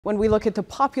When we look at the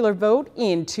popular vote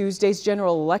in Tuesday's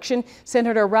general election,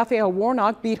 Senator Raphael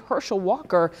Warnock beat Herschel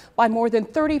Walker by more than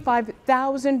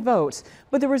 35,000 votes.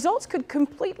 But the results could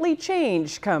completely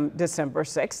change come December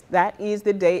 6th. That is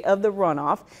the day of the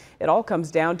runoff. It all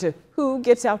comes down to who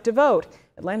gets out to vote.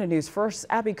 Atlanta News First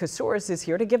Abby Kasouris is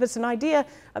here to give us an idea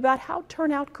about how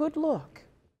turnout could look.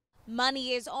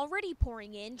 Money is already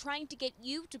pouring in, trying to get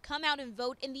you to come out and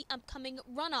vote in the upcoming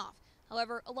runoff.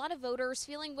 However, a lot of voters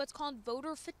feeling what's called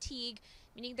voter fatigue,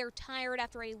 meaning they're tired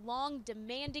after a long,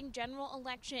 demanding general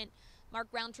election. Mark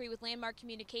Rountree with Landmark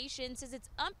Communications says it's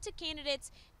up to candidates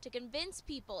to convince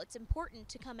people it's important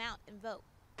to come out and vote.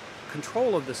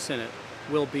 Control of the Senate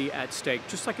will be at stake,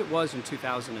 just like it was in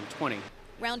 2020.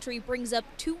 Rountree brings up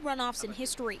two runoffs in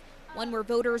history, one where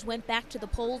voters went back to the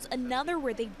polls, another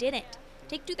where they didn't.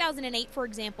 Take 2008, for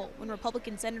example, when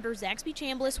Republican Senator Zaxby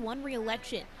Chambliss won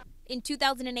re-election. In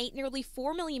 2008, nearly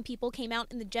 4 million people came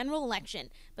out in the general election,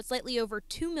 but slightly over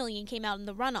 2 million came out in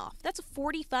the runoff. That's a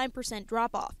 45%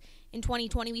 drop-off. In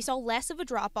 2020, we saw less of a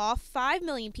drop-off. 5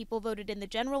 million people voted in the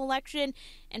general election,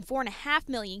 and 4.5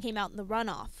 million came out in the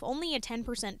runoff. Only a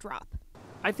 10% drop.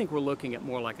 I think we're looking at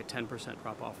more like a 10%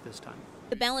 drop-off this time.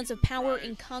 The balance of power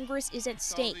in Congress is at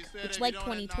stake, which, like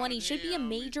 2020, should be a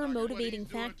major motivating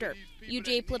factor.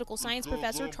 UGA political science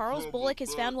professor Charles Bullock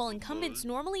has found while incumbents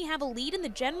normally have a lead in the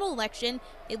general election,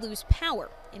 they lose power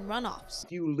in runoffs.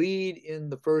 If you lead in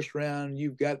the first round,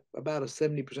 you've got about a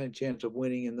 70% chance of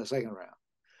winning in the second round.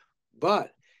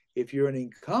 But if you're an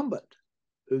incumbent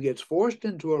who gets forced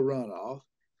into a runoff,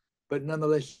 but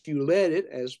nonetheless you led it,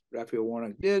 as Raphael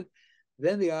Warnock did,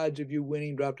 then the odds of you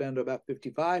winning drop down to about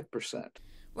 55%.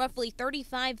 Roughly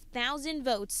 35,000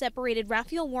 votes separated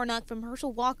Raphael Warnock from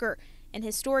Herschel Walker, and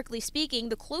historically speaking,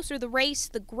 the closer the race,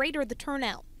 the greater the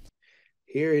turnout.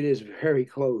 Here it is very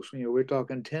close. We're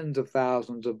talking tens of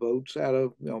thousands of votes out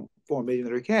of 4 million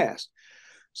that are cast.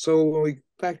 So when we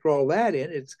factor all that in,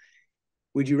 it's,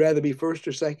 would you rather be first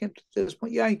or second at this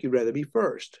point? Yeah, I think you'd rather be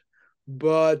first.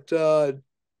 But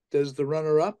does the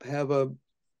runner-up have a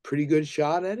pretty good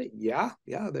shot at it? Yeah,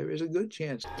 there is a good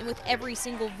chance. And with every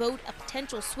single vote a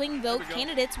potential swing vote,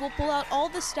 candidates will pull out all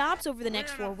the stops over the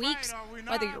next 4 weeks,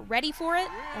 whether you're ready for it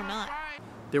or not.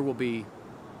 There will be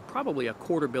probably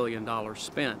 $250 million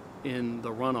spent in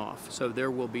the runoff, so there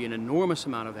will be an enormous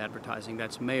amount of advertising.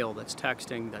 That's mail, that's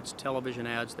texting, that's television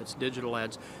ads, that's digital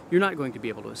ads. You're not going to be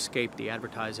able to escape the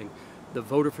advertising. The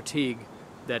voter fatigue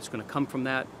that's going to come from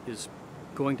that is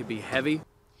going to be heavy.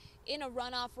 In a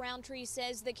runoff, Rountree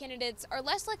says the candidates are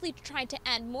less likely to try to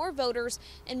add more voters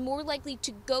and more likely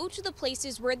to go to the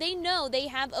places where they know they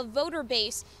have a voter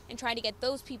base and try to get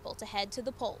those people to head to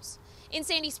the polls. In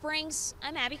Sandy Springs,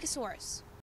 I'm Abby Kasouris.